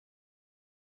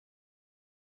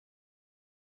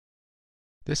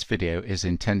This video is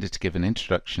intended to give an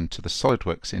introduction to the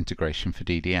SOLIDWORKS integration for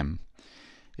DDM.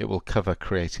 It will cover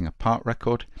creating a part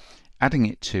record, adding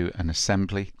it to an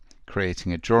assembly,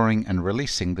 creating a drawing and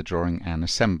releasing the drawing and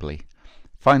assembly.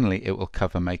 Finally, it will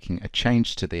cover making a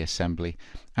change to the assembly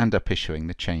and up-issuing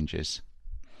the changes.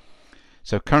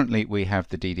 So currently we have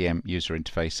the DDM User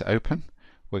Interface open.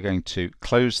 We're going to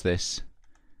close this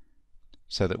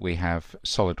so that we have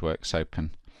SOLIDWORKS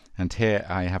open. And here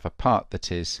I have a part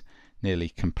that is nearly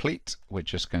complete. We're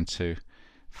just going to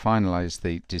finalize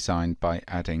the design by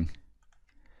adding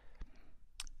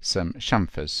some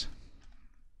chamfers.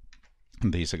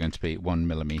 And these are going to be 1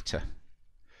 mm.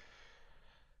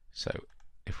 So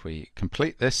if we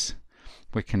complete this,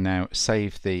 we can now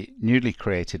save the newly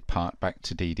created part back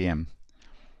to DDM.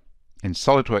 In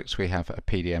SOLIDWORKS we have a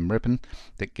PDM ribbon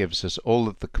that gives us all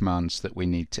of the commands that we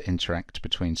need to interact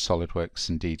between SOLIDWORKS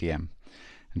and DDM.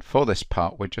 And for this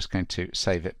part we're just going to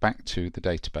save it back to the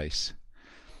database.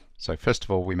 So first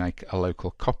of all we make a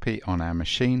local copy on our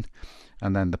machine,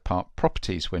 and then the part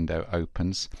properties window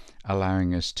opens,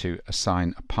 allowing us to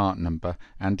assign a part number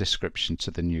and description to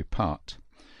the new part.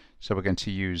 So we're going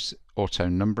to use auto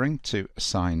numbering to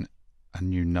assign a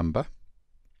new number,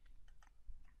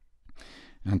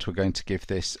 and we're going to give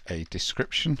this a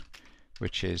description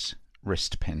which is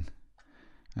wrist pin.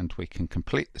 And we can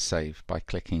complete the save by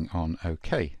clicking on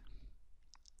OK.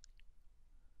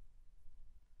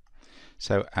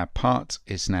 So our part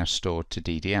is now stored to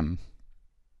DDM.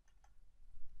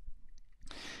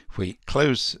 If we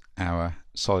close our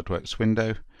SOLIDWORKS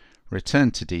window,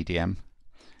 return to DDM,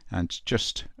 and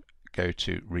just go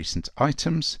to recent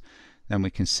items, then we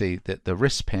can see that the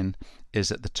wrist pin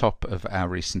is at the top of our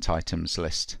recent items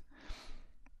list.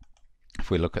 If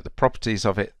we look at the properties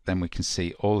of it, then we can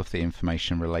see all of the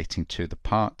information relating to the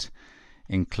part,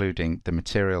 including the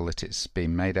material that it's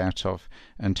been made out of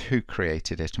and who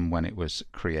created it and when it was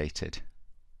created.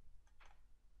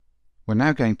 We're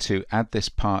now going to add this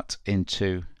part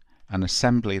into an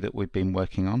assembly that we've been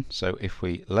working on. So if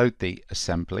we load the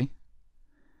assembly,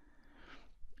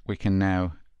 we can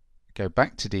now go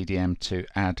back to DDM to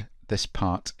add this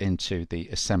part into the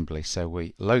assembly. So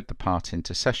we load the part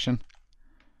into session,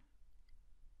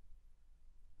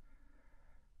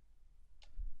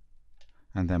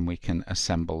 and then we can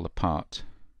assemble the part.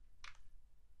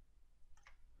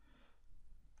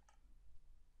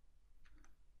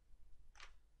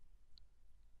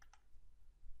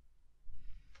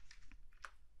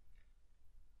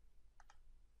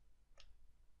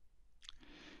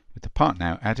 With the part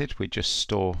now added, we just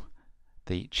store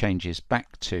the changes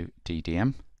back to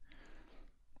DDM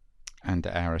and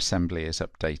our assembly is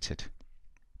updated.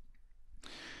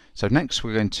 So next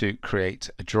we're going to create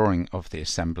a drawing of the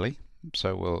assembly.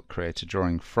 So we'll create a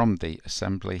drawing from the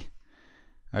assembly,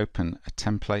 open a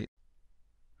template,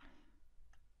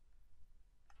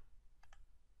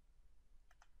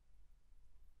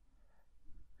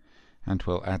 and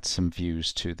we'll add some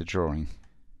views to the drawing.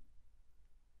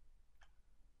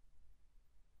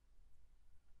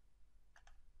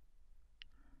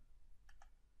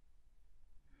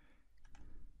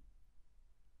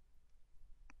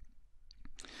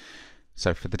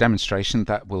 So for the demonstration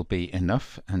that will be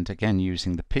enough, and again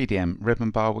using the PDM ribbon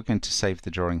bar we're going to save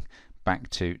the drawing back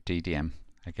to DDM.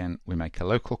 Again we make a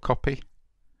local copy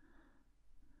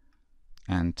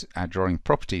and our drawing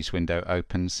properties window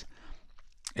opens.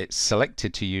 It's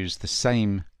selected to use the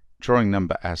same drawing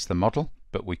number as the model,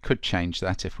 but we could change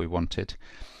that if we wanted,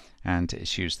 and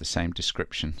it's used the same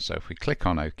description. So if we click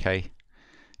on OK,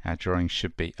 our drawing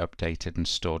should be updated and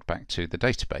stored back to the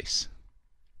database.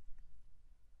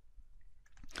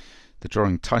 The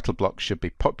drawing title block should be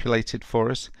populated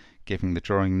for us, giving the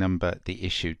drawing number, the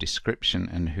issue description,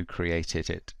 and who created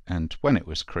it and when it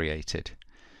was created.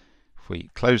 If we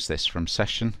close this from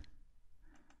session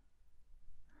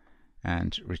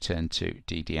and return to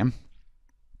DDM,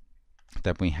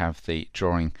 then we have the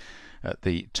drawing at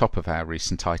the top of our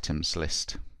recent items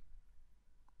list.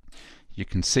 You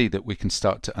can see that we can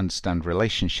start to understand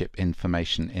relationship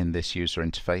information in this user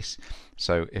interface.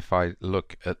 So if I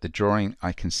look at the drawing,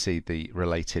 I can see the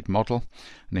related model,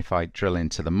 and if I drill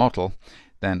into the model,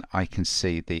 then I can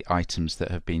see the items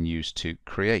that have been used to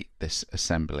create this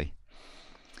assembly.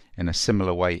 In a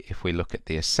similar way, if we look at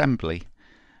the assembly,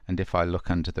 and if I look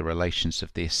under the relations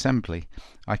of the assembly,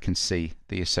 I can see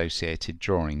the associated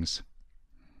drawings.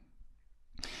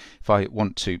 If I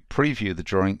want to preview the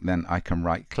drawing, then I can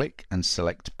right click and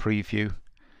select preview,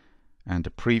 and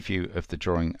a preview of the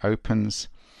drawing opens,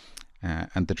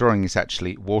 and the drawing is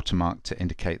actually watermarked to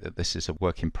indicate that this is a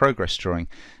work in progress drawing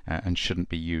and shouldn't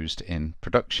be used in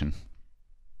production.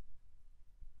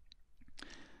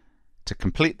 to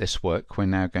complete this work, we're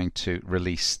now going to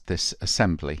release this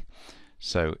assembly.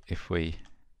 So if we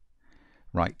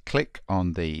right click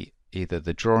on either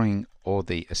the drawing or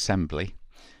the assembly,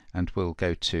 and we'll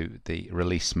go to the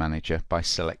release manager by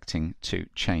selecting to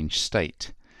change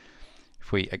state.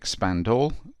 If we expand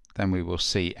all, then we will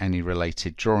see any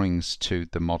related drawings to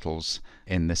the models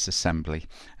in this assembly,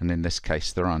 and in this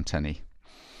case there aren't any.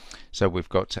 So we've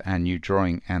got our new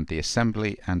drawing and the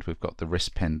assembly, and we've got the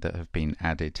wrist pin that have been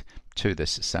added to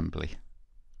this assembly.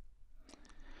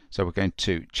 So we're going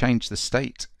to change the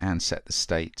state and set the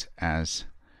state as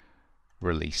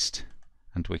released,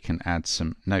 and we can add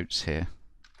some notes here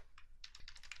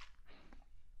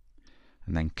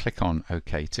and then click on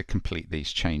OK to complete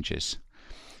these changes,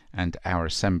 and our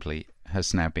assembly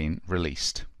has now been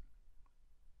released.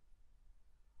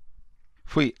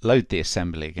 If we load the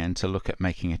assembly again to look at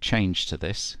making a change to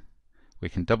this, we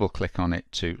can double click on it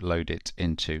to load it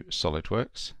into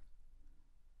SOLIDWORKS.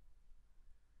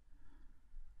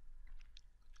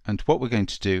 And what we're going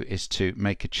to do is to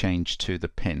make a change to the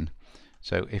pin.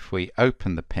 So if we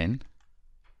open the pin,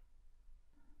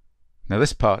 now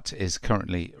this part is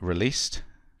currently released.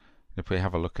 If we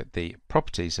have a look at the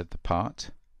properties of the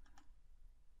part,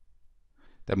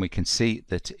 then we can see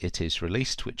that it is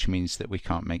released, which means that we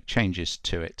can't make changes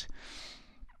to it.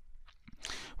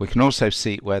 We can also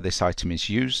see where this item is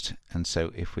used, and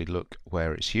so if we look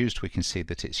where it's used, we can see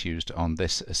that it's used on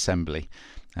this assembly,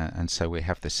 and so we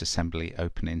have this assembly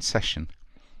open in session.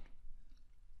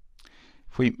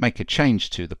 If we make a change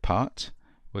to the part,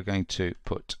 we're going to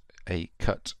put a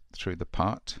cut through the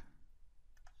part.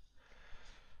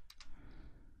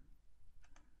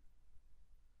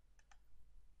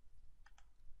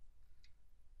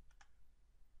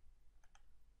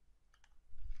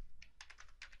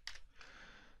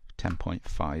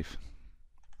 .5,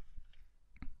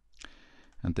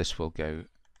 and this will go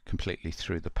completely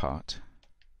through the part.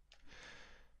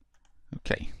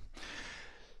 Okay,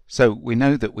 so we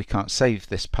know that we can't save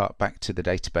this part back to the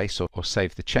database or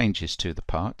save the changes to the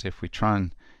part. If we try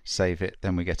and save it,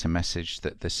 then we get a message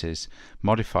that this is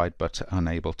modified but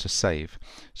unable to save.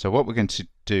 So what we're going to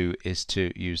do is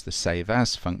to use the save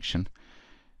as function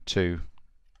to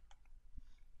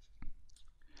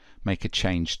make a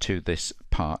change to this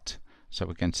part. So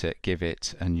we're going to give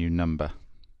it a new number.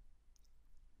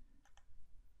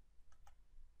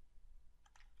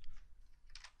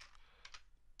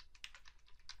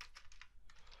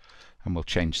 And we'll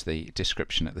change the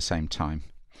description at the same time.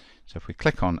 So if we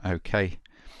click on OK,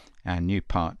 our new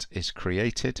part is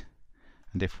created,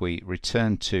 and if we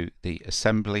return to the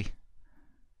assembly,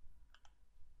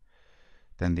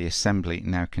 then the assembly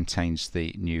now contains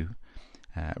the new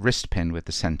wrist pin with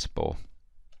the center bore.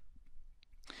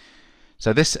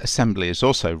 So this assembly is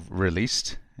also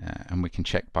released, and we can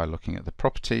check by looking at the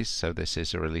properties. So this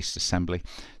is a released assembly.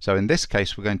 So in this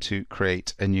case we're going to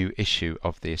create a new issue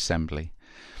of the assembly.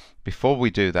 Before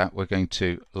we do that, we're going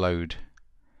to load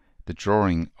the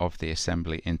drawing of the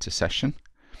assembly into session,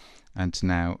 and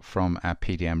now from our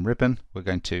PDM ribbon we're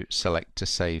going to select to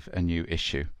save a new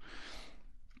issue.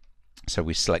 So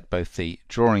we select both the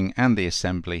drawing and the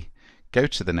assembly, go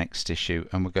to the next issue,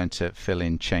 and we're going to fill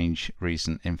in change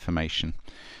reason information.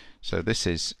 So this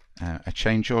is a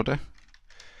change order,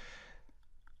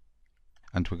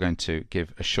 and we're going to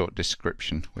give a short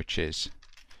description, which is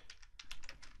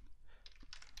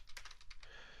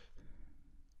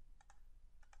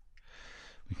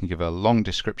we can give a long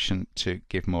description to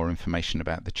give more information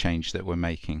about the change that we're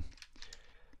making,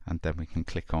 and then we can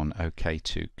click on OK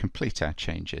to complete our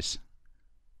changes.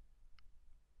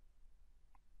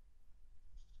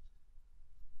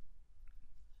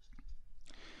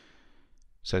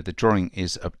 So the drawing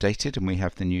is updated and we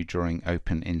have the new drawing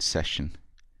open in session.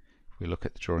 If we look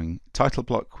at the drawing title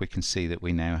block, we can see that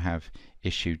we now have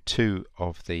issue 2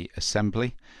 of the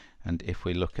assembly, and if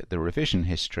we look at the revision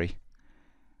history,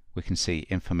 we can see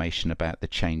information about the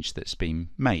change that's been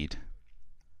made.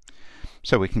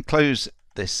 So we can close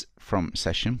this from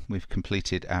session. We've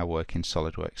completed our work in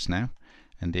SOLIDWORKS now,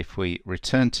 and if we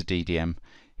return to DDM,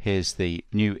 here's the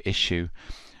new issue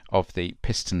of the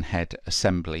piston head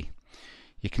assembly.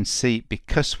 You can see,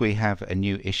 because we have a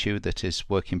new issue that is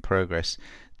work in progress,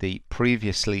 the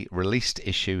previously released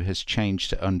issue has changed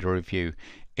to under review,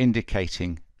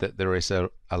 indicating that there is a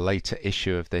later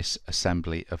issue of this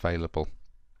assembly available.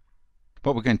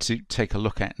 What we're going to take a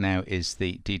look at now is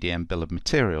the DDM Bill of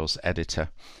Materials editor,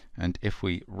 and if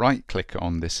we right click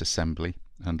on this assembly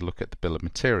and look at the Bill of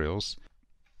Materials,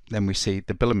 then we see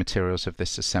the Bill of Materials of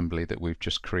this assembly that we've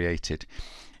just created,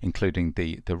 including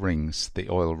the rings, the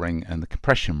oil ring and the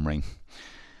compression ring.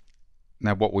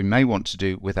 Now what we may want to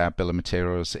do with our bill of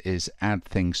materials is add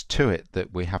things to it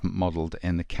that we haven't modeled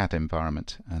in the CAD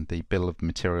environment, and the bill of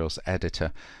materials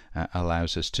editor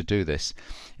allows us to do this.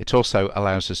 It also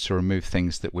allows us to remove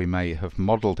things that we may have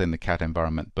modeled in the CAD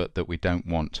environment but that we don't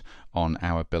want on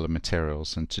our bill of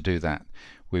materials, and to do that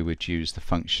we would use the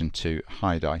function to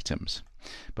hide items.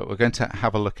 But we're going to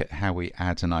have a look at how we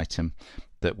add an item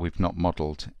that we've not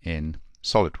modeled in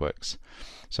SOLIDWORKS.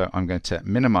 So I'm going to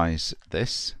minimize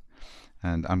this,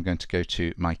 and I'm going to go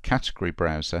to my category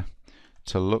browser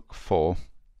to look for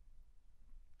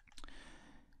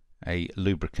a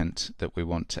lubricant that we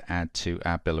want to add to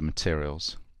our bill of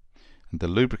materials. And the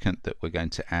lubricant that we're going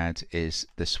to add is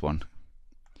this one.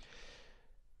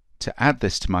 To add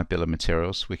this to my bill of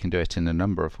materials, we can do it in a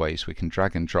number of ways. We can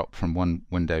drag and drop from one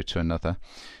window to another,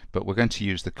 but we're going to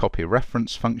use the copy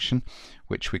reference function,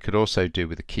 which we could also do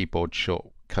with a keyboard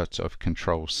shortcut of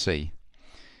Control-C.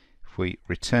 If we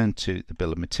return to the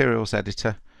bill of materials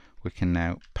editor, we can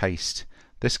now paste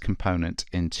this component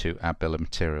into our bill of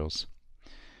materials.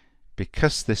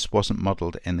 Because this wasn't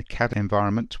modeled in the CAD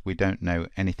environment, we don't know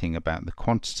anything about the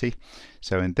quantity,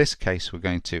 so in this case we're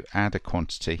going to add a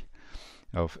quantity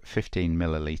of 15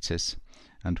 milliliters,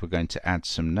 and we're going to add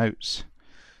some notes,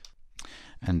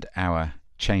 and our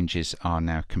changes are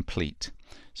now complete.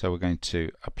 So we're going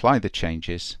to apply the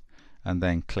changes and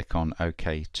then click on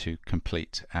OK to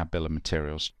complete our bill of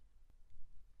materials.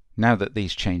 Now that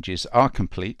these changes are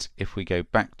complete, if we go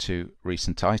back to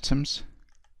recent items,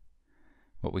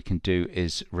 what we can do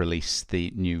is release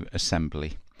the new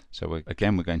assembly. So we're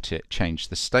going to change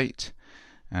the state,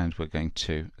 and we're going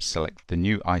to select the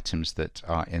new items that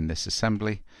are in this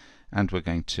assembly, and we're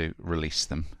going to release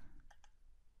them.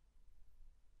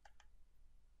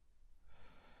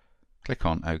 Click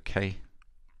on OK,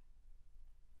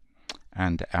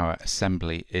 and our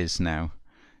assembly is now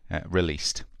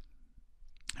released,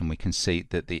 and we can see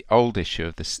that the old issue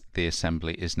of the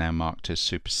assembly is now marked as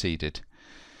superseded.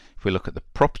 If we look at the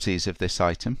properties of this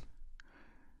item,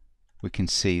 we can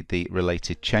see the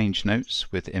related change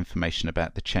notes with information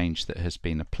about the change that has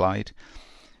been applied.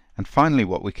 And finally,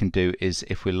 what we can do is,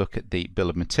 if we look at the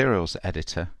bill of materials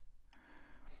editor,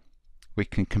 we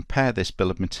can compare this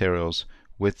bill of materials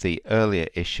with the earlier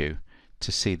issue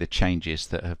to see the changes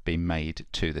that have been made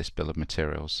to this bill of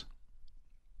materials.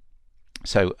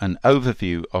 So an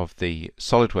overview of the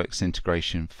SOLIDWORKS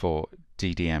integration for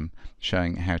DDM,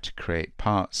 showing how to create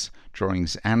parts,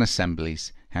 drawings and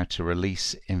assemblies, how to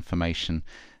release information,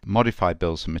 modify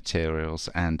bills of materials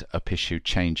and up-issue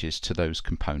changes to those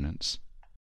components.